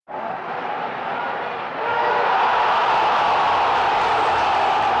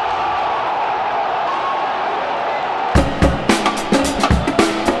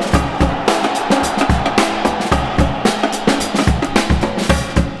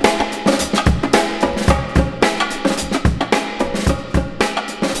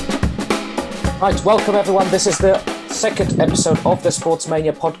Right, welcome everyone. This is the second episode of the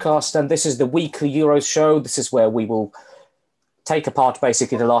Sportsmania podcast, and this is the weekly Euros show. This is where we will take apart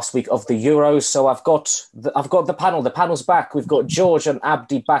basically the last week of the Euros. So I've got the panel. The panel's back. We've got George and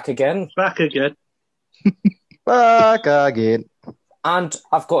Abdi back again. Back again. Back again. And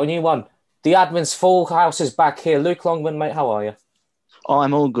I've got a new one. The admin's full house is back here. Luke Longman, mate, how are you? Oh,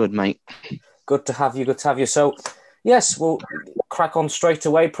 I'm all good, mate. Good to have you. So, yes, we'll crack on straight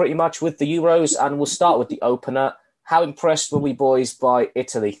away pretty much with the Euros, and we'll start with the opener. How impressed were we boys by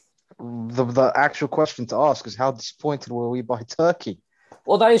Italy? The actual question to ask is how disappointed were we by Turkey?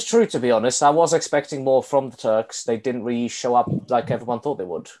 Well, that is true, to be honest. I was expecting more from the Turks. They didn't really show up like everyone thought they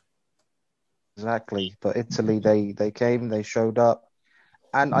would. Exactly. But Italy, they came, they showed up.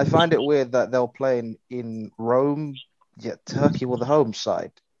 And I find it weird that they're playing in Rome, yet Turkey were the home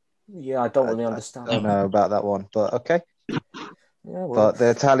side. Yeah, I don't really understand. I don't know about that one, but okay. Yeah, well, But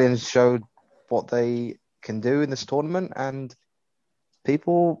the Italians showed what they can do in this tournament, and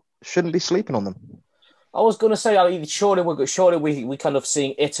people shouldn't be sleeping on them. I was going to say, I mean, surely we kind of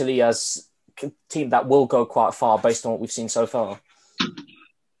seeing Italy as a team that will go quite far based on what we've seen so far. I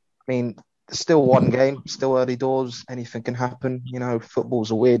mean, still one game, still early doors. Anything can happen. You know,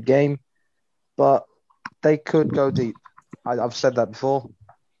 football's a weird game, but they could go deep. I've said that before.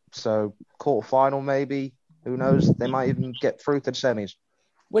 So quarterfinal, maybe. Who knows? They might even get through to the semis.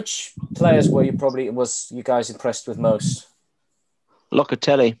 Which players was you guys impressed with most?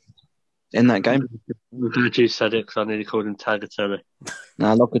 Locatelli in that game. I'm glad you said it because I nearly called him Tagliatelle.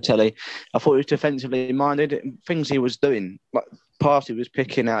 No, Locatelli. I thought he was defensively minded. Things he was doing, like pass he was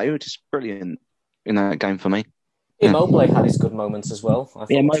picking out, he was just brilliant in that game for me. Immobile had his good moments as well. I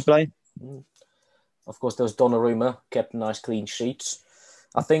thought. Immobile. Of course, there was Donnarumma, kept a nice clean sheet.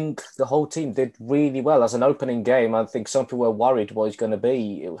 I think the whole team did really well as an opening game. I think some people were worried what it's going to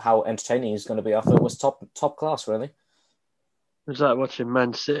be, how entertaining it's going to be. I thought it was top class, really. It was like watching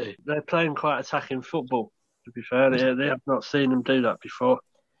Man City. They're playing quite attacking football, to be fair. They have not seen them do that before.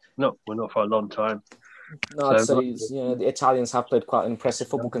 Not for a long time. No, I'd say the Italians have played quite impressive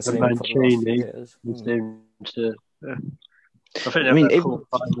football considering for the last few years. I think they're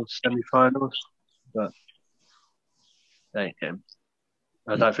quarterfinals, semi-finals, but they ain't game.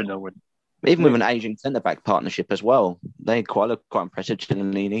 I don't think they'll win. Even with an Asian centre-back partnership as well, they look quite impressive.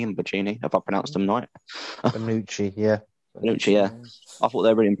 Cialini and Bacini, if I pronounced them right. Bonucci, yeah. Bonucci, yeah. I thought they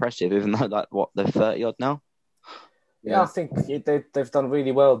were really impressive, even though, they're 30-odd now? Yeah, I think they've done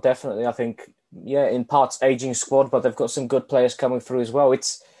really well, definitely. I think, in parts, aging squad, but they've got some good players coming through as well.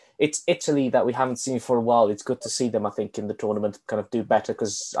 It's Italy that we haven't seen for a while. It's good to see them, I think, in the tournament kind of do better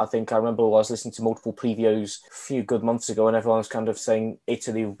because I think I remember I was listening to multiple previews a few good months ago and everyone was kind of saying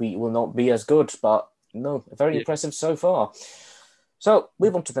Italy will not be as good, but no, very impressive so far. So,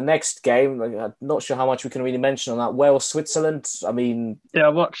 move on to the next game. I'm not sure how much we can really mention on that. Wales, Switzerland, I mean... Yeah, I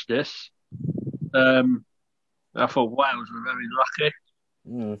watched this. I thought Wales were very lucky.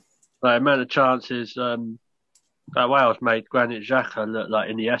 The amount of chances... Wales made Granit Xhaka look like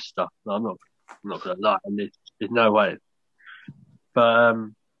Iniesta. No, I'm not going to lie. There's no way. But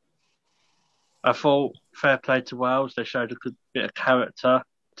I thought fair play to Wales. They showed a good bit of character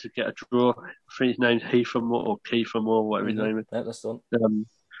to get a draw. I think his name's Kiefer Moore, whatever his name is. Yeah, that's done.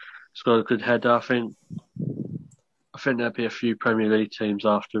 He's got a good header. I think there'll be a few Premier League teams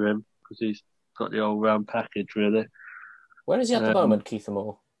after him because he's got the all-round package, really. Where is he at the moment, Kiefer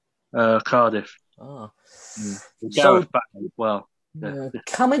Moore? Cardiff. So, back as well. Yeah.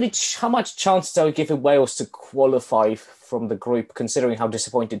 How much chance are we giving Wales to qualify from the group, considering how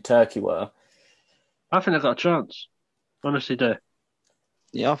disappointed Turkey were? I think they've got a chance. Honestly, do.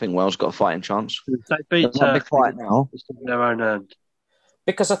 Yeah, I think Wales got a fighting chance. If they beat Turkey now, it's in their own hand.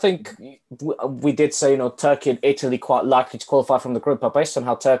 Because I think we did say, Turkey and Italy quite likely to qualify from the group, but based on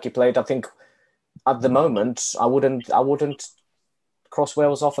how Turkey played, I think at the moment I wouldn't cross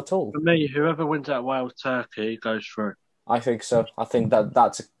Wales off at all. For me, whoever wins that Wales-Turkey goes through. I think so. I think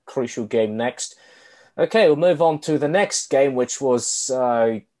that's a crucial game next. Okay, we'll move on to the next game, which was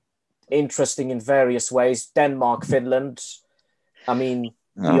interesting in various ways. Denmark-Finland. I mean,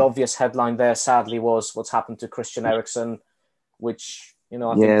 the obvious headline there, sadly, was what's happened to Christian Eriksen, which, I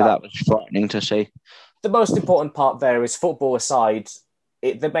think that was frightening to see. The most important part there is, football aside,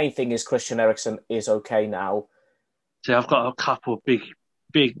 the main thing is Christian Eriksen is okay now. See, I've got a couple of big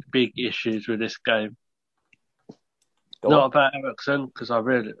issues with this game. Not about Eriksen, because I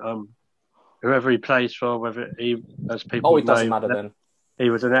really, whoever he plays for, whether he, as people it doesn't matter then. He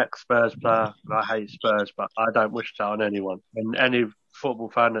was an ex-Spurs player, and I hate Spurs, but I don't wish that on anyone. And any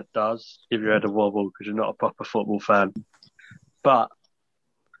football fan that does, give your head a wobble because you're not a proper football fan. But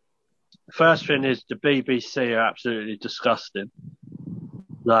First thing is the BBC are absolutely disgusting.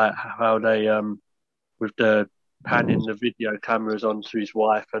 Like how they with the panning the video cameras onto his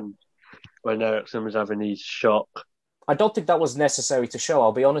wife, and when Ericsson was having his shock. I don't think that was necessary to show.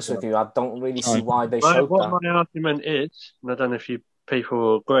 I'll be honest with you. I don't really see why they showed what that. My argument is, and I don't know if people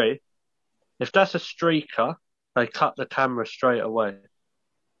will agree, if that's a streaker, they cut the camera straight away.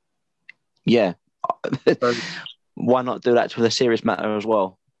 Yeah. Why not do that with a serious matter as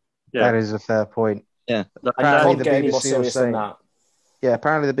well? Yeah. That is a fair point. Yeah. Apparently the BBC was saying that. Yeah,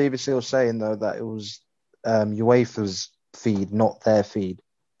 apparently the BBC was saying, though, that it was UEFA's feed, not their feed,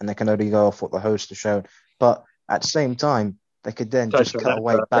 and they can only go off what the host has shown. But at the same time, they could then just cut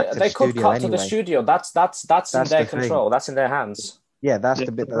away back to the studio. They could cut to the studio. That's in their control. That's in their hands. Yeah, that's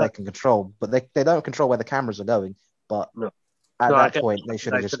the bit that they can control. But they don't control where the cameras are going. But at that point, they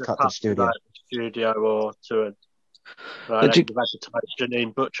should have just cut to the studio. Like the studio or to a... Like, they've had to type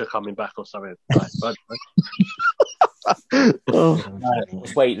Janine Butcher coming back or something. I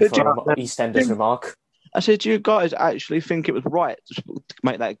was waiting for an EastEnders remark. I said, do you guys actually think it was right to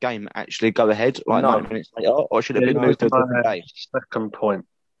make that game actually go ahead like 9 minutes later, or should it be moved to a different day? Second point.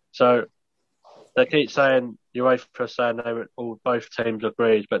 So they keep saying UEFA saying they were both teams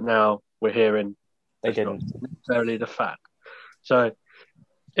agreed, but now we're hearing they didn't necessarily the fact. So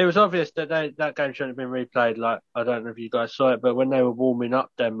it was obvious that that game shouldn't have been replayed. Like, I don't know if you guys saw it, but when they were warming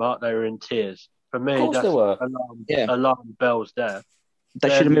up Denmark, they were in tears. For me, that's alarm bells there. They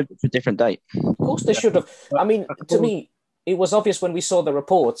should have moved it to a different date. Of course they should have. I mean, to me, it was obvious when we saw the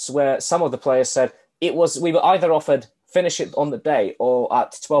reports where some of the players said we were either offered finish it on the day or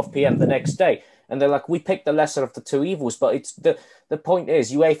at 12 p.m. the next day. And they're like, we picked the lesser of the two evils. But it's the point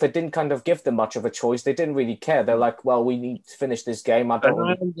is, UEFA didn't kind of give them much of a choice. They didn't really care. They're like, well, we need to finish this game. I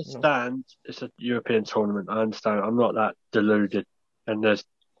understand it's a European tournament. I understand. I'm not that deluded. And there's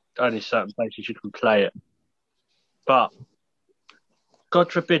only certain places you can play it. But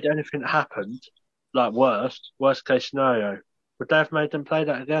God forbid anything happened, like worst case scenario, would they have made them play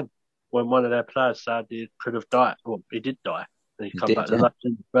that again? When one of their players sadly could have died. Well, he did die. And he come back to life.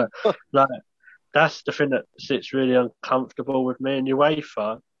 But like, that's the thing that sits really uncomfortable with me. And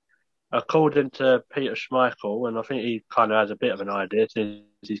UEFA, according to Peter Schmeichel, and I think he kind of has a bit of an idea since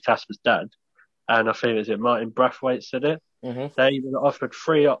he's Casper's dad, and I think Martin Braithwaite said it, they were offered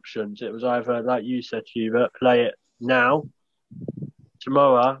three options. It was either, like you said, Hubert, play it now,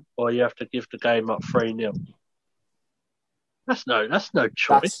 tomorrow, or you have to give the game up 3-0. That's no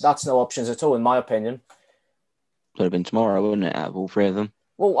choice. That's no options at all, in my opinion. Could have been tomorrow, wouldn't it, out of all three of them?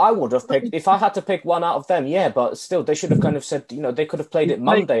 Well, I would have picked, if I had to pick one out of them, yeah, but still, they should have kind of said, they could have played it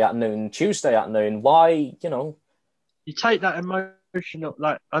Monday at noon, Tuesday at noon. Why, You take that emotional,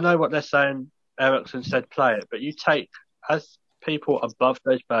 like, I know what they're saying, Ericsson said play it, but you take, as people above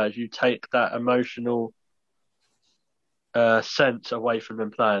those players, you take that emotional sense away from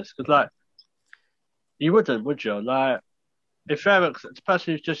them players. Because, like, you wouldn't, would you? Like, if Ericsson, the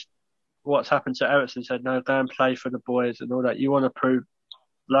person who's just, what's happened to Ericsson said, no, go and play for the boys and all that, you want to prove,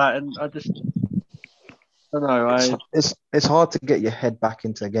 like, and I just, I don't know. It's hard to get your head back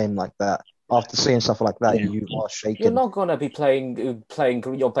into a game like that. After seeing stuff like that, you are shaking. You're not going to be playing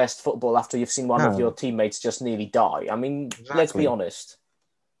your best football after you've seen one of your teammates just nearly die. I mean, Let's be honest.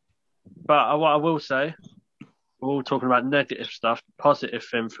 But what I will say, we're all talking about negative stuff. The positive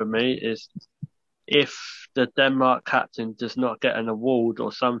thing for me is if the Denmark captain does not get an award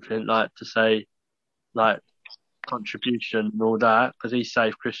or something like to say, like, contribution and all that, because he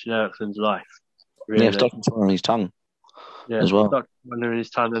saved Christian Eriksen's life. Really. Yeah, stopping on his tongue. Yeah, as well. Stopping his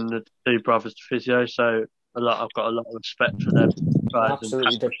tongue, and the two brothers to physio. So I've got a lot of respect for them.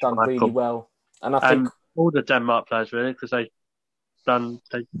 Absolutely, they've done really well, and I think all the Denmark players really, because they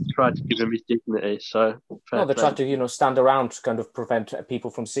tried to give him his dignity. So they tried to stand around to kind of prevent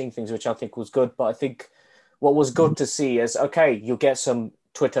people from seeing things, which I think was good. But I think what was good to see is you get some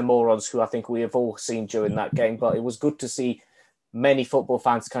Twitter morons who I think we have all seen during that game, but it was good to see many football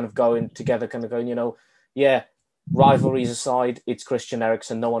fans kind of going together, kind of going, rivalries aside, it's Christian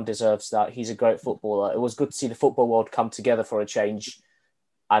Eriksen. No one deserves that. He's a great footballer. It was good to see the football world come together for a change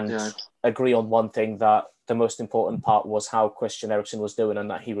and agree on one thing, that the most important part was how Christian Eriksen was doing and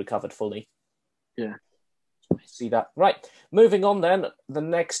that he recovered fully. Yeah. See that. Right. Moving on then. The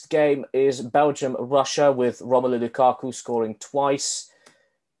next game is Belgium-Russia with Romelu Lukaku scoring twice.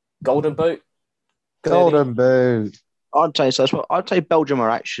 Golden Boot. Golden Boot. I'd say so. I'd say Belgium are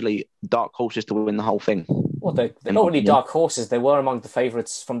actually dark horses to win the whole thing. Well, they're not really dark horses. They were among the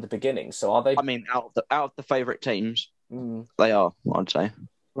favourites from the beginning. So are they? I mean, out of the favourite teams, they are, I'd say.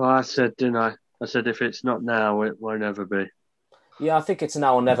 Well, I said, didn't I? I said if it's not now, it won't ever be. Yeah, I think it's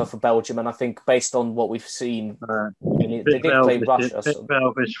now or never for Belgium, and I think based on what we've seen, they did play Russia. So.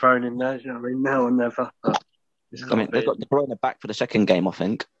 Elvis thrown in there. You know what I mean? Now or never. I mean, they've got De Bruyne back for the second game, I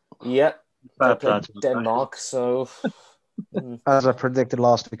think. Yeah, they played Denmark. So, as I predicted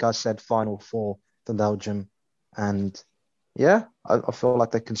last week, I said Final Four for Belgium, and yeah, I feel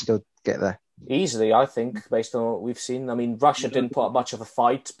like they can still get there easily. I think based on what we've seen. I mean, Russia didn't put up much of a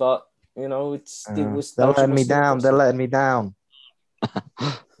fight, but you know, it was. They're letting me down. They're letting me down.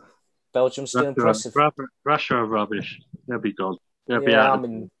 Belgium's still impressive. Russia are rubbish. They'll be gone. They'll be out. I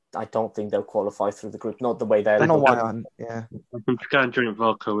mean, I don't think they'll qualify through the group. Not the way they're. Yeah. I can go and drink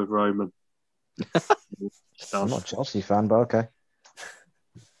vodka with Roman. I'm not a Chelsea fan, but okay.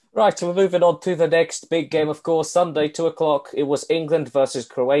 Right, so we're moving on to the next big game, of course. Sunday, 2:00. It was England versus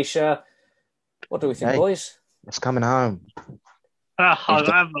Croatia. What do we think, boys? It's coming home.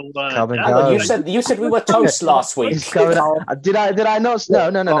 You said we were toast last week. Did I not?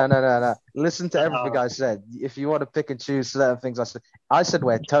 No. Listen to everything I said. If you want to pick and choose certain things, I said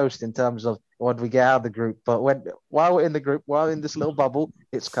we're toast in terms of what we get out of the group. But while we're in the group, while in this little bubble,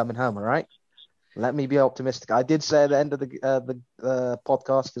 it's coming home. All right. Let me be optimistic. I did say at the end of the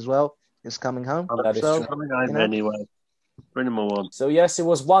podcast as well. It's coming home. Coming home anyway. Minimal one. So yes, it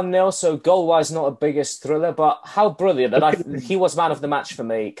was 1-0. So goal-wise, not a biggest thriller, but how brilliant! And he was man of the match for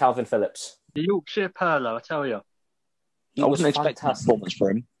me, Calvin Phillips. The Yorkshire Perlo, I tell you. I wasn't expecting a performance for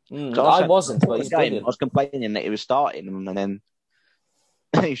him. I wasn't, but he's brilliant. I was complaining that he was starting, and then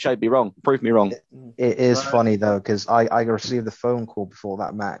he showed me wrong, proved me wrong. It is funny though, because I received a phone call before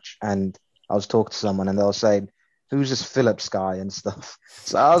that match, and I was talking to someone, and they were saying, "Who's this Phillips guy?" and stuff.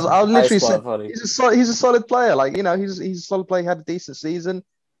 So I was literally saying, he's a solid player. Like, you know, he's a solid player. He had a decent season,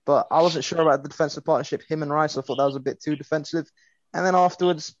 but I wasn't sure about the defensive partnership, him and Rice. I thought that was a bit too defensive. And then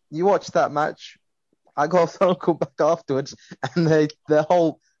afterwards, you watch that match. I got a phone call back afterwards, and their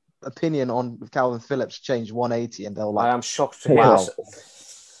whole opinion on Calvin Phillips changed 180, and they were like, "I am shocked to hear." Wow.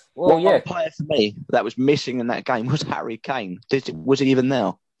 Well, one player for me that was missing in that game was Harry Kane. Was he even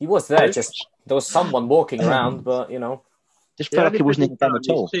there? He was there. Just there was someone walking around, but you know, just felt like he wasn't in the game at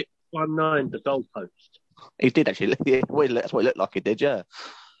all. 619 the goalpost. He did actually. Yeah, that's what it looked like. He did, yeah.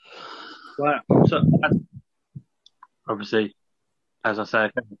 Well, so, obviously, as I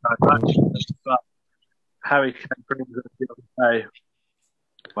say, but Harry Kane brings us the other day.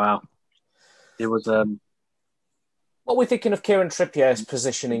 Wow, it was. What are we thinking of Kieran Trippier's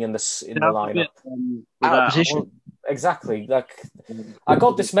positioning in the lineup? Out of position. Exactly. Like, I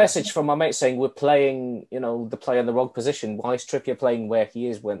got this message from my mate saying we're playing, you know, the player in the wrong position. Why is Trippier playing where he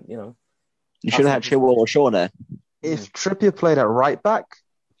is when, you know? You should have had Chilwell or Shaw there. If Trippier played at right back,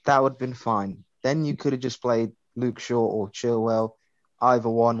 that would have been fine. Then you could have just played Luke Shaw or Chilwell. Either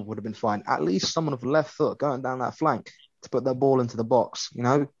one would have been fine. At least someone with left foot going down that flank to put that ball into the box, you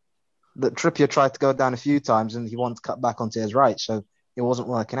know? That Trippier tried to go down a few times and he wanted to cut back onto his right, so it wasn't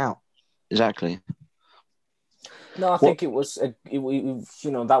working out. Exactly. No, I think it was,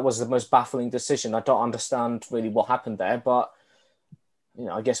 you know, that was the most baffling decision. I don't understand really what happened there, but, you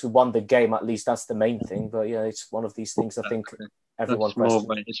know, I guess we won the game. At least that's the main thing. But yeah, it's one of these things I think everyone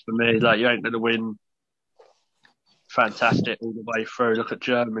questions. It's for me. Like, you ain't going to win fantastic all the way through. Look at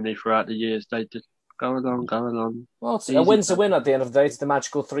Germany throughout the years. They just go along. Well, a win's a win at the end of the day. It's the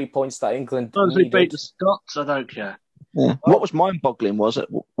magical 3 points that England as long as we beat the Scots, I don't care. Yeah. What was mind-boggling was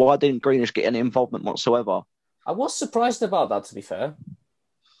why didn't Greenish get any involvement whatsoever? I was surprised about that, to be fair.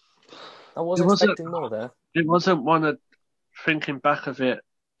 I was expecting more there. It wasn't one of thinking back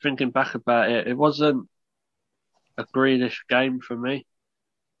about it. It wasn't a Greenish game for me.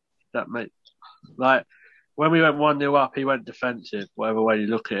 That makes like when we went 1-0 up, he went defensive. Whatever way you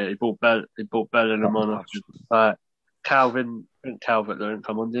look at it, he brought Bellingham on. Calvin didn't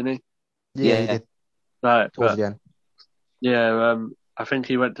come on, didn't he? Yeah, he did. Right, towards the end. Yeah, I think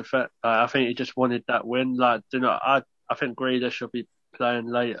he went to. I think he just wanted that win. Like, I think Grealish should be playing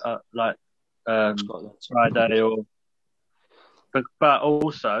later, like Friday or. But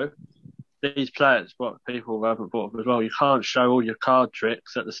also, these players, what people haven't brought up as well, you can't show all your card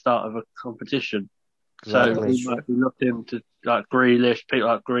tricks at the start of a competition. Exactly. So we might be looking to like Grealish, people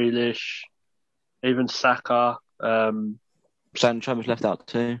like Grealish, even Saka. Sancho was left out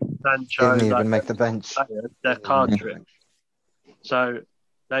too. Sancho didn't even make the bench. Their card tricks. So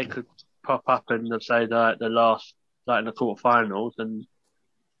they could pop up and say that the last, like in the quarterfinals, and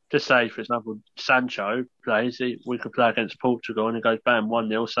just say, for example, Sancho plays, we could play against Portugal and it goes bam,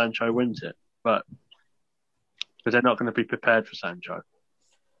 1-0, Sancho wins it. But because they're not going to be prepared for Sancho.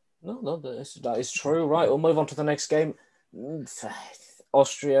 No, that is true. Right, we'll move on to the next game.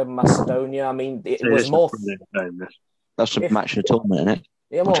 Austria, Macedonia. I mean, it was more. That's a match of the tournament, isn't it?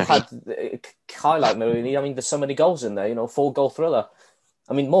 Yeah, well, had highlight really. I mean, there's so many goals in there. 4-goal thriller.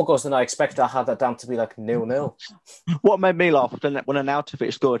 I mean, more goals than I expected. I had that down to be like 0-0. What made me laugh when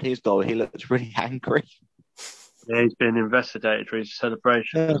Arnautovic scored his goal, he looked really angry. Yeah, he's been investigated for his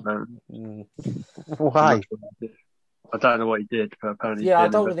celebration. Why? I don't know what he did, but apparently. Yeah, I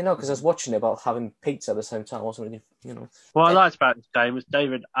don't really know because I was watching it about having pizza at the same time. I wasn't really, What I liked about this game was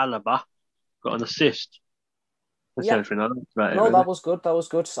David Alaba got an assist. That's everything I liked about it. No, that was good. That was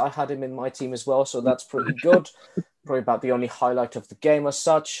good. I had him in my team as well, so that's pretty good. Probably about the only highlight of the game as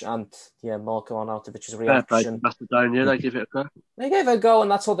such. And yeah, Marko Arnautovic's reaction. Macedonia, they give it a go. They gave it a go, and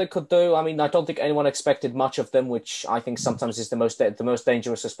that's all they could do. I mean, I don't think anyone expected much of them, which I think sometimes is the most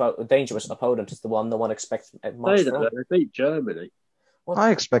dangerous opponent. Is the one no one expects much from. They beat Germany. I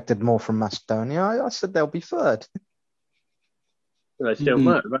expected more from Macedonia. I said they'll be third. They still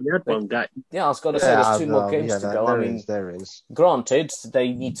might. They've only had one game. Yeah, I was going to say there's 2 more games to go. There is. Granted, they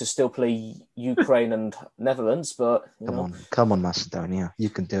need to still play Ukraine and Netherlands, but come on, Macedonia, you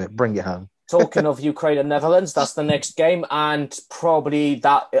can do it. Bring it home. Talking of Ukraine and Netherlands, that's the next game, and probably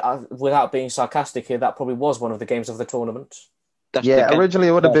that, without being sarcastic here, that probably was one of the games of the tournament. Originally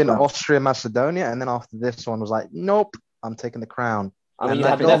it would have been Austria, Macedonia, and then after this one was like, nope, I'm taking the crown. I mean, and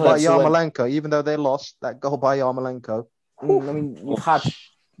that goal by Yarmolenko, even though they lost, that goal by Yarmolenko. I mean, you've had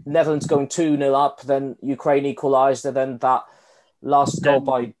Netherlands going 2-0 up, then Ukraine equalised, and then that last goal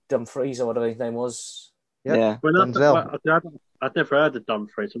by Dumfries, or whatever his name was. Yeah. I've never heard of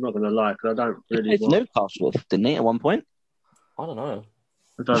Dumfries, I'm not going to lie, because I don't really watch. Newcastle, didn't he, at one point? I don't know.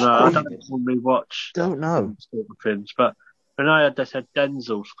 I don't normally watch. Don't know. Sort of things, but when I heard they said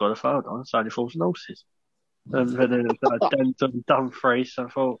Denzel scored, I thought, it's only Falls and Horses. And then it was Denzel and Dumfries, so I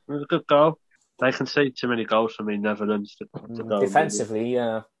thought, it was a good goal. They concede too many goals for me, Netherlands. Defensively,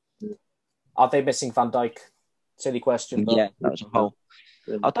 yeah. Are they missing Van Dijk? Silly question. But... Yeah, that's a whole.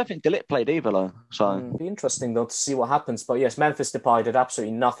 I don't think De Ligt played either, though. So it'd be interesting, though, to see what happens. But yes, Memphis Depay did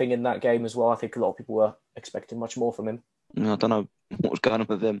absolutely nothing in that game as well. I think a lot of people were expecting much more from him. I don't know what was going on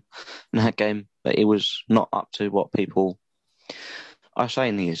with him in that game, but he was not up to what people are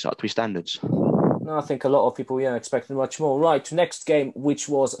saying he is, up to his standards. No, I think a lot of people, expected much more. Right, next game, which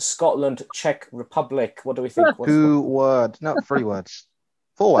was Scotland, Czech Republic. What do we think? 2 words. No, 3 words.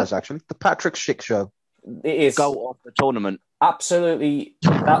 4 words, actually. The Patrick Schick show. It is. Goal of the tournament. Absolutely.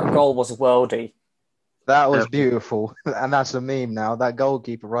 That goal was worldy. That was beautiful. And that's a meme now. That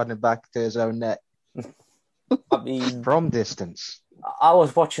goalkeeper running back to his own net. I mean... From distance. I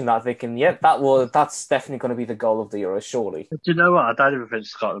was watching that thinking, that's definitely going to be the goal of the Euro, surely. Do you know what? I don't even think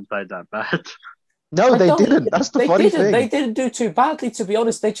Scotland played that bad. No, they didn't. That's the funny thing. They didn't do too badly, to be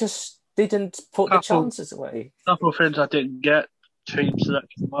honest. They just didn't put the chances away. A couple of things I didn't get, team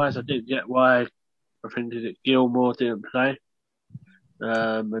selection-wise. I didn't get why, I think, Gilmore didn't play.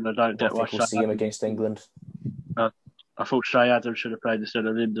 And I don't get why we'll see him against England. I thought Shay Adams should have played instead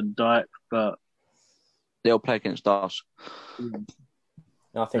of Lyndon Dykes, but... They'll play against us.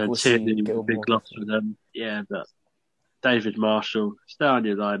 I think we'll see Gilmore. Big loss for them. Yeah, but David Marshall, stay on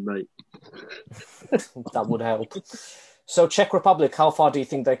your line, mate. That would help. So, Czech Republic, how far do you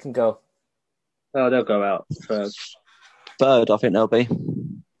think they can go? Oh, they'll go out third. Third, I think they'll be.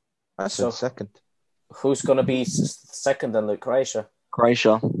 I said second. Who's going to be second then, Croatia?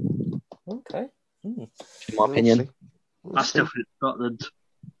 Croatia. Okay. In my opinion. I still think Scotland.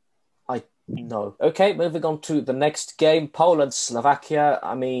 No. Okay, moving on to the next game. Poland, Slovakia.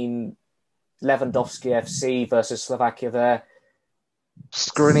 I mean, Lewandowski FC versus Slovakia there.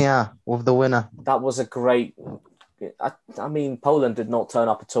 Skriniar with the winner. That was a great... I mean, Poland did not turn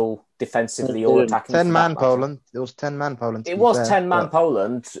up at all defensively or attacking. 10-man Poland. It was 10-man Poland. It was 10-man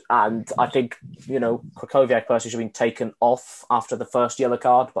Poland, and I think, Krakowiak personally should have been taken off after the first yellow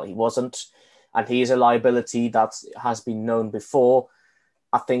card, but he wasn't. And he is a liability that has been known before.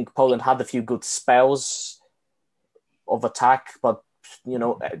 I think Poland had a few good spells of attack, but,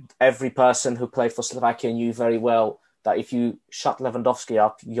 every person who played for Slovakia knew very well that if you shut Lewandowski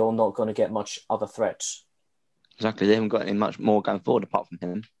up, you're not going to get much other threats. Exactly. They haven't got any much more going forward apart from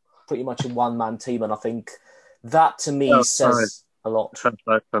him. Pretty much a one-man team, and I think that, to me, says a lot.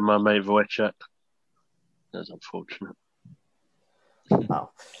 Translate for my mate Wojciech. That's unfortunate.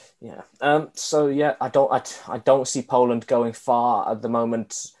 Wow. Yeah. I don't see Poland going far at the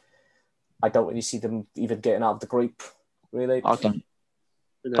moment. I don't really see them even getting out of the group, really. I don't.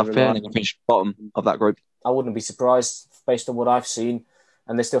 I feel they're going to finish bottom of that group. I wouldn't be surprised based on what I've seen.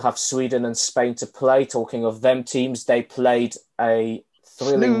 And they still have Sweden and Spain to play. Talking of them teams, they played a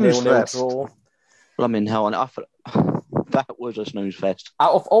thrilling 0-0 draw. Well, I mean, hell, That was a snooze fest.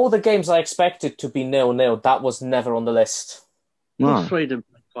 Out of all the games I expected to be 0-0, that was never on the list. No. Sweden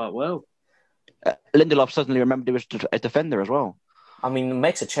played quite well. Lindelof suddenly remembered he was a defender as well. I mean, it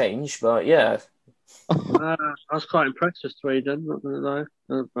makes a change, but yeah. I was quite impressed with Sweden, not going to lie.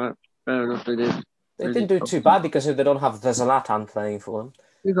 But fair enough, they did. They didn't do too bad because they don't have the Zlatan playing for them.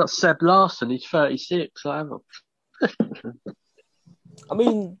 You've got Seb Larsson, he's 36. I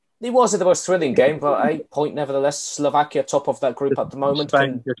mean, it wasn't the most thrilling game, but a point nevertheless. Slovakia top of that group at the moment.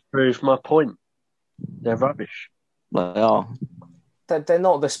 Spain just proved my point. They're rubbish. They are. They're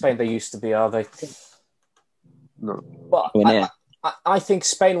not the Spain they used to be, are they? No. But I think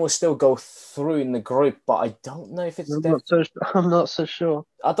Spain will still go through in the group, but I don't know if it's... I'm not so sure.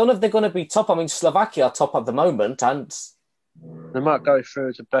 I don't know if they're going to be top. I mean, Slovakia are top at the moment, and... They might go through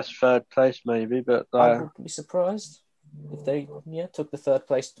as the best third place, maybe, but... I wouldn't be surprised if they took the third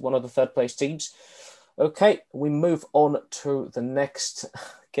place, one of the third place teams. Okay, we move on to the next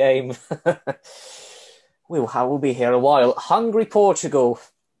game. We'll be here a while. Hungary-Portugal.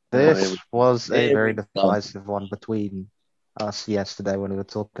 This was a very decisive one between us yesterday when we were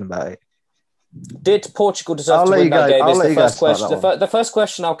talking about it. Did Portugal deserve to win that game? Is the first question. The first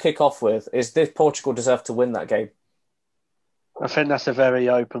question I'll kick off with is: did Portugal deserve to win that game? I think that's a very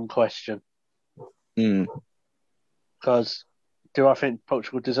open question. Because do I think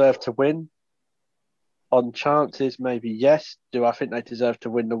Portugal deserved to win? On chances, maybe yes. Do I think they deserve to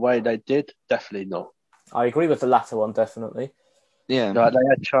win the way they did? Definitely not. I agree with the latter one, definitely. Yeah. Like, they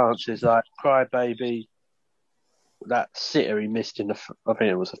had chances, like Crybaby, that sitter he missed in I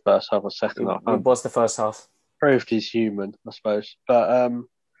think it was the first half or second half. It was the first half. Proved he's human, I suppose. But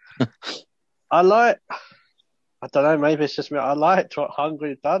I don't know, maybe it's just me. I liked what Hungary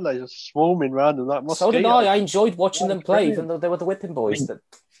had done. They were swarming around them like mosquitoes. So did I. I enjoyed watching them play, even though they were the whipping boys.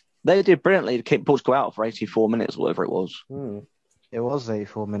 They did brilliantly to keep Portugal out for 84 minutes, whatever it was. It was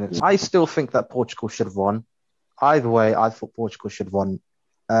 84 minutes. I still think that Portugal should have won. Either way, I thought Portugal should have won.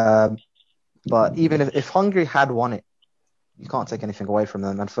 But even if Hungary had won it, you can't take anything away from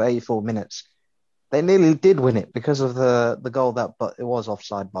them. And for 84 minutes, they nearly did win it because of the goal but it was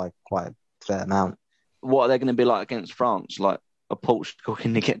offside by quite a fair amount. What are they going to be like against France? Like a Portugal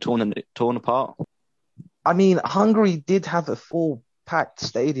can they get torn apart? I mean, Hungary did have a full packed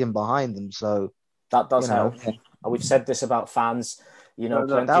stadium behind them, so that does help. We've said this about fans, plenty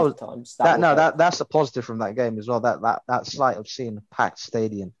of times. That's a positive from that game as well. That sight of seeing a packed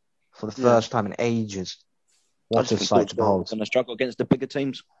stadium for the first time in ages. What a sight to behold. Going to struggle against the bigger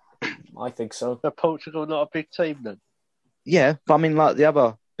teams. I think so. Are Portugal not a big team then? Yeah, but I mean, like the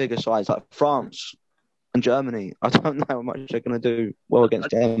other bigger sides, like France and Germany, I don't know how much they're going to do well against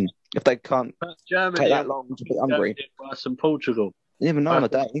them if they can't take that long to beat Hungary. Worse than Portugal. You never know on a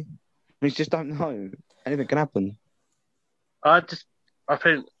day. We just don't know. Anything can happen. I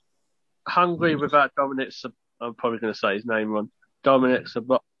think Hungary without Dominic, I'm probably going to say his name wrong. Dominic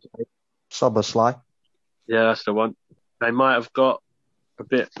Szoboszlai. Yeah, that's the one. They might have got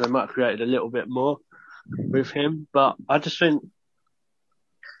they might have created a little bit more with him, but I just think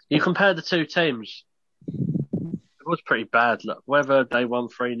you compare the two teams, it was pretty bad. Like, whether they won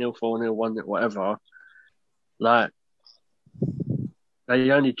 3-0, 4-0, 1-0, whatever, like,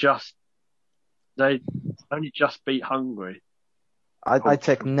 they only just beat Hungary. I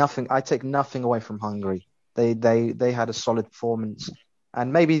take nothing away from Hungary. They had a solid performance,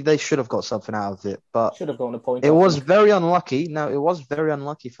 and maybe they should have got something out of it, but should have gotten a point. It was very unlucky. No, it was very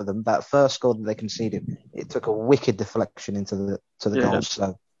unlucky for them. That first goal that they conceded, it took a wicked deflection into the goal.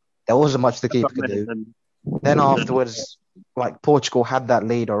 So there wasn't much the keeper could do. Then afterwards, like Portugal had that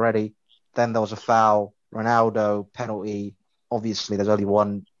lead already. Then there was a foul, Ronaldo penalty. Obviously, there's only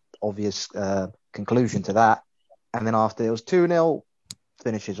one obvious conclusion to that. And then after it was 2-0,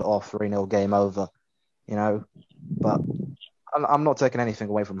 finishes off 3-0, game over. But I'm not taking anything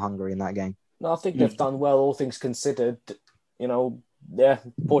away from Hungary in that game. No, I think they've done well, all things considered.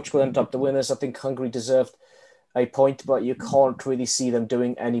 Portugal ended up the winners. I think Hungary deserved a point, but you can't really see them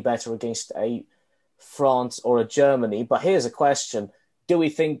doing any better against a France or a Germany. But here's a question.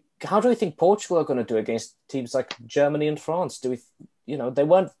 How do we think Portugal are going to do against teams like Germany and France? They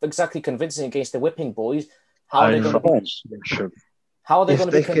weren't exactly convincing against the whipping boys. How are they going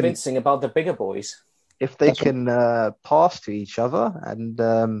to be convincing about the bigger boys? If they can pass to each other and,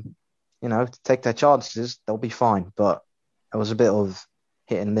 take their chances, they'll be fine. But it was a bit of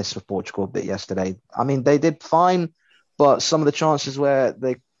hit and miss with Portugal a bit yesterday. I mean, they did fine, but some of the chances where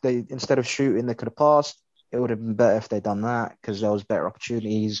they instead of shooting, they could have passed. It would have been better if they'd done that because there was better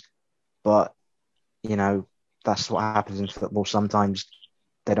opportunities. But, that's what happens in football. Sometimes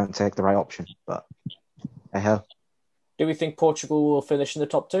they don't take the right option. But, hey-ho. Do we think Portugal will finish in the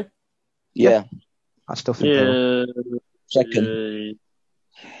top 2? Yeah. I still think they will. Second.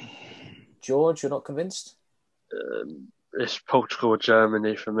 George, you're not convinced? It's Portugal or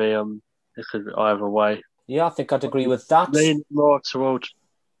Germany for me. It could be either way. Yeah, I think I'd agree with that. Lean more towards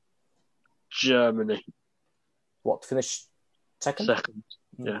Germany. What, finish second? Second,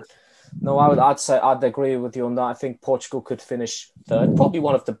 yeah. No, I'd say I'd agree with you on that. I think Portugal could finish third, probably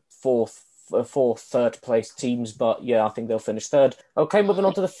one of the four third place teams, but yeah, I think they'll finish third. Okay, moving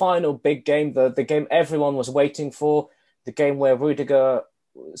on to the final big game, the game everyone was waiting for, the game where Rudiger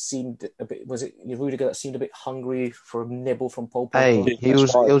seemed a bit. Was it Rudiger that seemed a bit hungry for a nibble from Paul Pogba? Hey,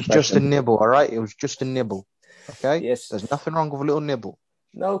 it was just a nibble, all right. It was just a nibble. Okay. Yes. There's nothing wrong with a little nibble.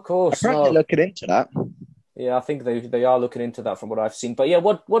 No, of course. Apparently looking into that. Yeah, I think they are looking into that from what I've seen. But yeah,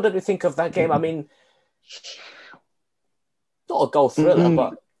 what did we think of that game? I mean, not a goal thriller,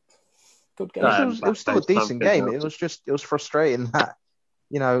 but good game. It was still a decent game. It was frustrating that,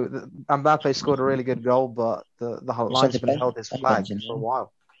 you know, Mbappe scored a really good goal, but the whole linesman held his flag for a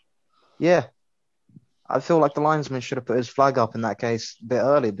while. Yeah. I feel like the linesman should have put his flag up in that case a bit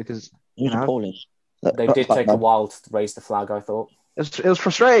early because, you know, they did take a while to raise the flag, I thought. It was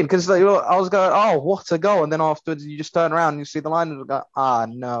frustrating because I was going, oh, what a goal. And then afterwards you just turn around and you see the linesman and go,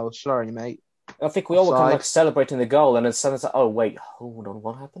 no, sorry, mate. I think we all were kind of like celebrating the goal and then suddenly it's like, oh, wait, hold on,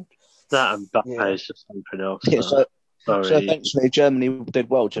 what happened? That and Mbappe is just something else. Yeah, so eventually Germany did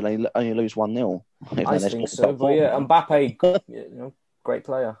well to only lose 1-0. I think so, but yeah, Mbappe, you know, great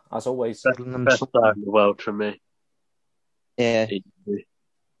player, as always. Best player in the world for me. Yeah.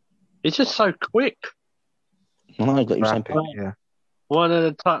 He's just so quick. I got you saying, yeah. One at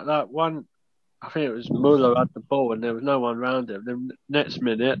a time, that one, I think it was Muller had the ball and there was no one around him. Then next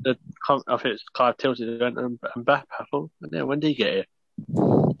minute, I think it's Clive tilted and Mbappe. I thought, yeah, when did he get it?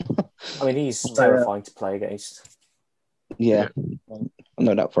 I mean, he's terrifying to play against. Yeah, I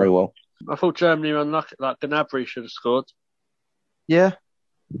know that very well. I thought Germany were unlucky. Like Gnabry should have scored. Yeah.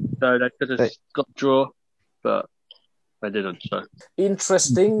 So they could have got a draw, but they didn't. So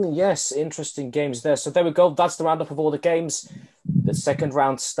interesting games there. So there we go. That's the roundup of all the games. The second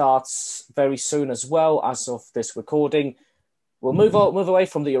round starts very soon as well, as of this recording. We'll move away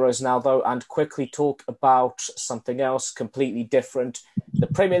from the Euros now, though, and quickly talk about something else completely different. The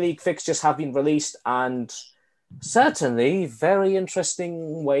Premier League fixtures have been released, and certainly very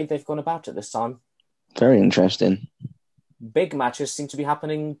interesting way they've gone about it this time. Very interesting. Big matches seem to be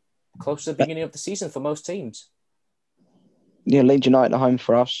happening close to the beginning of the season for most teams. Yeah, Leeds United at home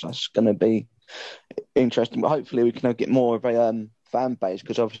for us. That's going to be interesting. But hopefully we can get more of a fan base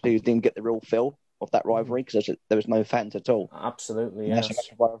because obviously we didn't get the real feel of that rivalry because there was no fans at all. Absolutely, yes. That's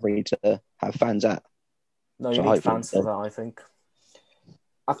a rivalry to have fans at. No, you need fans for that, I think.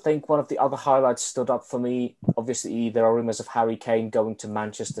 I think one of the other highlights stood up for me. Obviously, there are rumours of Harry Kane going to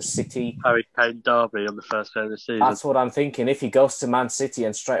Manchester City. Harry Kane derby on the first game of the season. That's what I'm thinking. If he goes to Man City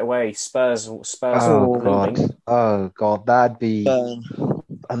and straight away Spurs Oh God, that'd be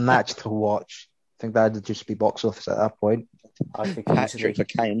a match to watch. I think that'd just be box office at that point. I think hat-trick for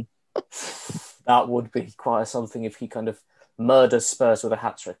Kane. That would be quite something if he kind of murders Spurs with a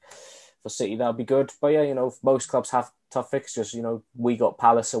hat-trick. For City, that would be good. But yeah, you know, most clubs have tough fixtures. You know, we got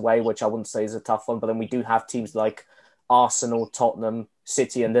Palace away, which I wouldn't say is a tough one, but then we do have teams like Arsenal, Tottenham,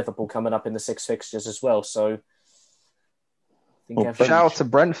 City and Liverpool coming up in the 6 fixtures as well. So shout out to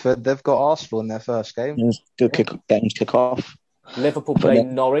Brentford. They've got Arsenal in their first game. Good games kick off. Liverpool played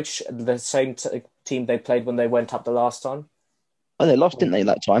Norwich, the same team they played when they went up the last time. Oh, they lost, didn't they,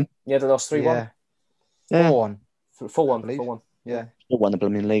 that time? Yeah, they lost 3-1. 4-1. 4-1. Yeah. Still won the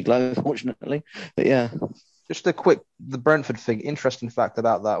blooming league, unfortunately. But yeah. Just the Brentford thing. Interesting fact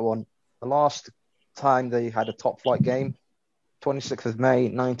about that one. The last time they had a top flight game, 26th of May,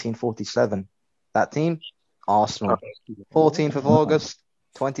 1947. That team, Arsenal. 14th of August,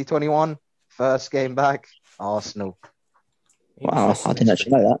 2021. First game back, Arsenal. Wow, I didn't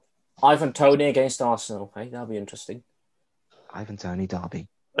actually know that. Ivan Toney against Arsenal. Hey, that'll be interesting. Ivan Toney derby.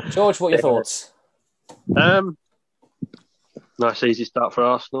 George, what are your thoughts? Nice easy start for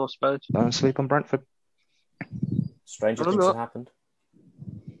Arsenal, I suppose. Don't sleep on Brentford. Stranger things have happened.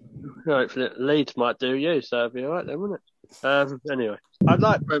 Hopefully Leeds might do you, so it'll be all right then, wouldn't it? Anyway, I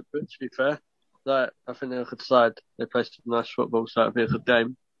like Brentford, to be fair. I think they're a good side. They play some nice football, so it'll be a good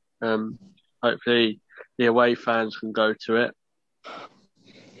game. Hopefully the away fans can go to it.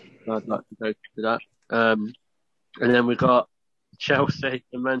 I'd like to go to that. And then we've got Chelsea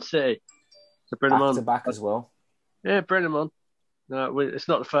and Man City. So bring them on. Back to back as well. Yeah, bring them on. It's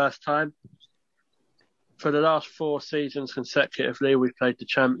not the first time. For the last 4 seasons consecutively, we've played the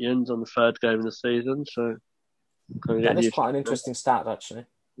champions on the third game of the season. So That is quite an interesting stat, actually.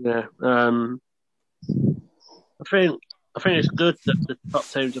 Yeah. I think it's good that the top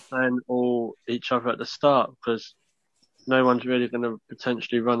teams are playing all each other at the start because no one's really going to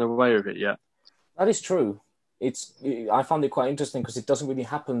potentially run away with it yet. That is true. I found it quite interesting because it doesn't really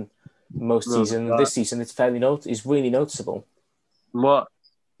happen most season. This season, it's really noticeable. What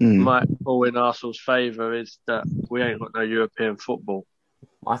might fall in Arsenal's favour is that we ain't got no European football.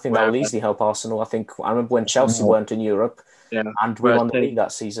 I think that will easily help Arsenal. I remember when Chelsea weren't in Europe, and we won the league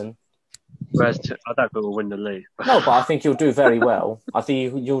that season. Whereas I don't think we'll win the league. No, but I think you'll do very well. I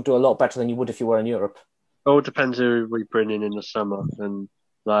think you'll do a lot better than you would if you were in Europe. It all depends who we bring in the summer, and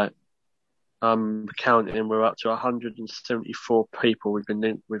I'm counting. We're up to 174 people we've been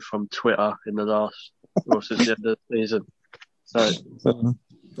linked with from Twitter in the last, since the end of the season. So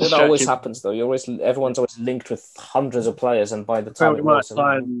that always happens, though. Everyone's always linked with hundreds of players, and by the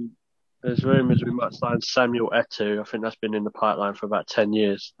time there's rumours we might sign Samuel Eto'o. I think that's been in the pipeline for about 10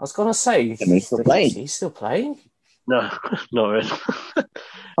 years. I was going to say, he's still playing? No, not really. I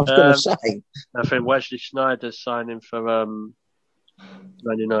was going to say. I think Wesley Sneijder's signing for Man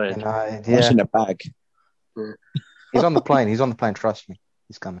United. That's in a bag. Yeah. He's on the plane. Trust me,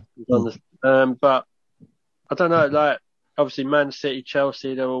 he's coming. But I don't know. Obviously, Man City,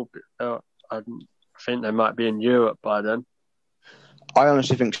 Chelsea, they're all. I think they might be in Europe by then. I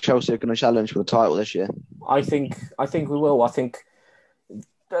honestly think Chelsea are going to challenge for the title this year. I think we will. It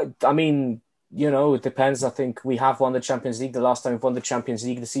depends. I think we have won the Champions League. The last time we won the Champions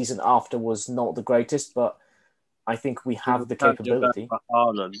League, the season after was not the greatest, but I think we have the capability.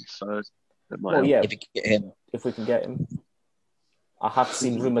 Haaland, so it might if we can get him. I have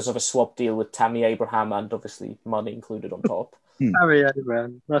seen rumours of a swap deal with Tammy Abraham and obviously money included on top. Tammy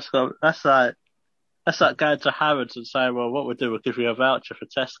Abraham, that's like going to Harrods and saying, well, what we'll do, we'll give you a voucher for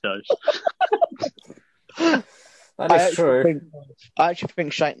Tesco's. That is true. I actually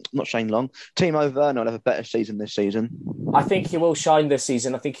think Shane Long, Timo Werner will have a better season this season. I think he will shine this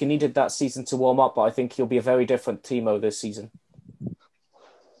season. I think he needed that season to warm up, but I think he'll be a very different Timo this season.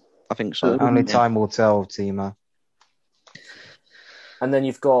 I think so. Only time will tell, Timo. And then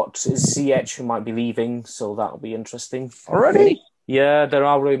you've got Ziyech, who might be leaving, so that'll be interesting. Already? Yeah, there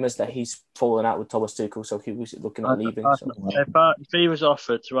are rumours that he's fallen out with Thomas Tuchel, so he was looking at leaving. If he was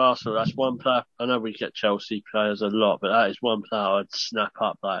offered to Arsenal, that's one player. I know we get Chelsea players a lot, but that is one player I'd snap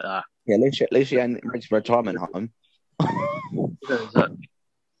up like that. Yeah, at least he ain't ready for retirement home.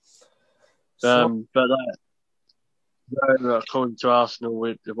 According to Arsenal,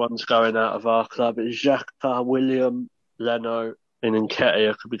 with the ones going out of our club, it's Xhaka, William, Leno, and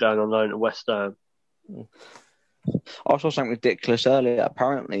Nketiah could be going on loan to West Ham. I saw something ridiculous earlier.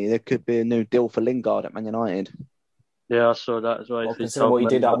 Apparently, there could be a new deal for Lingard at Man United. Yeah, I saw that as well. Well, considering what he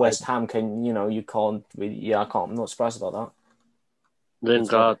did at West Ham, you can't really, I'm not surprised about that.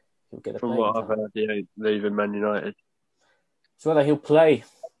 Lingard, from what I've heard, he ain't leaving Man United. So whether he'll play,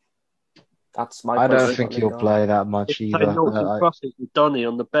 that's my question. I don't think he'll play that much either. Crosses with Donny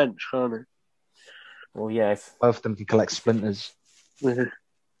on the bench, can't he? Well, yeah. Both of them can collect splinters. I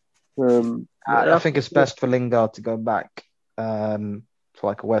think it's best for Lingard to go back to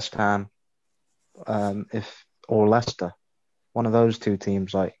like a West Ham, or Leicester, one of those two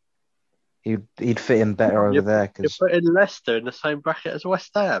teams. Like he'd fit in better over there. Cause you're putting Leicester in the same bracket as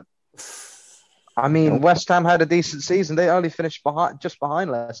West Ham. I mean, West Ham had a decent season. They only finished just behind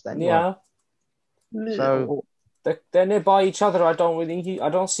Leicester. Anyway. Yeah. So they're nearby each other. I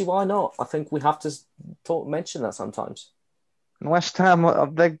don't see why not. I think we have to mention that sometimes. And West Ham,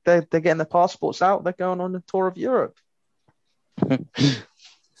 they're getting their passports out. They're going on a tour of Europe.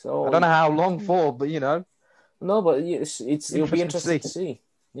 So I don't know how long for, but No, but it'll be interesting to see.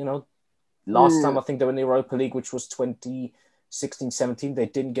 Last time I think they were in the Europa League, which was 2016-17. They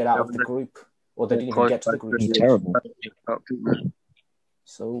didn't get out of the group, or they didn't even get to the group. Terrible.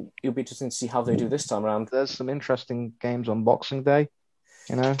 So it'll be interesting to see how they do this time around. There's some interesting games on Boxing Day.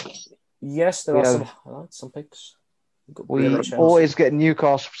 Yes, there are some picks. We always get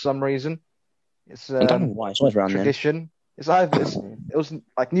Newcastle for some reason. It's I don't know why it's always around tradition. It was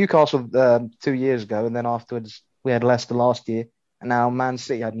like Newcastle 2 years ago, and then afterwards we had Leicester last year, and now Man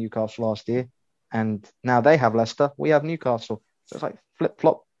City had Newcastle last year, and now they have Leicester. We have Newcastle. So it's like flip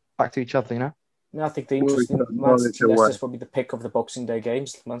flop back to each other, I think the interesting Man City Leicester is probably the pick of the Boxing Day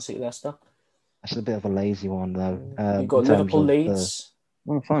games. Man City Leicester. That's a bit of a lazy one though. You've got Liverpool Leeds.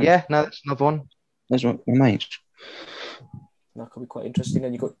 Fine. Yeah, no, that's another one. That's what my mates. That could be quite interesting.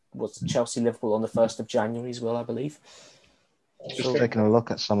 And you've got Chelsea Liverpool on the 1st of January as well, I believe. Just taking a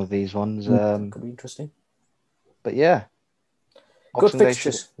look at some of these ones. Could be interesting. But yeah. Good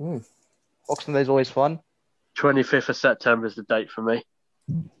fixtures. Boxing Day is always fun. 25th of September is the date for me.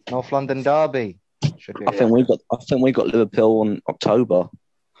 North London derby. I think we got Liverpool in October.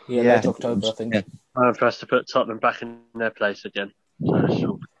 Yeah, late October, I think. Yeah. I'm for us to put Tottenham back in their place again.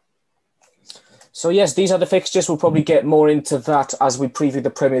 So yes, these are the fixtures. We'll probably get more into that as we preview the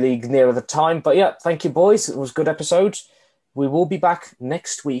Premier League nearer the time. But yeah, thank you, boys. It was a good episode. We will be back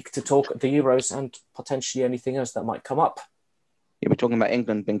next week to talk the Euros and potentially anything else that might come up. Yeah, we're talking about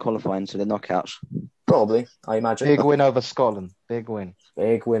England being qualifying to the knockouts. Probably, I imagine. Big win over Scotland. Big win.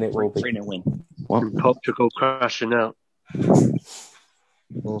 Big win it will be. 3-0 win. What? Portugal crashing out.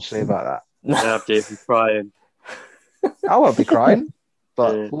 We'll see about Now I'm crying. that. I won't be crying,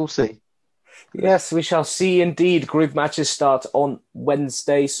 but we'll see. Yes, we shall see indeed. Group matches start on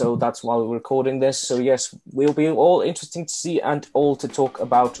Wednesday, so that's why we're recording this. So yes, we'll be all interesting to see and all to talk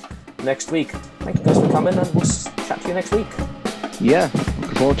about next week. Thank you guys for coming, and we'll chat to you next week. Yeah,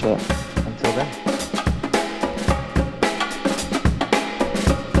 looking forward to it. Until then.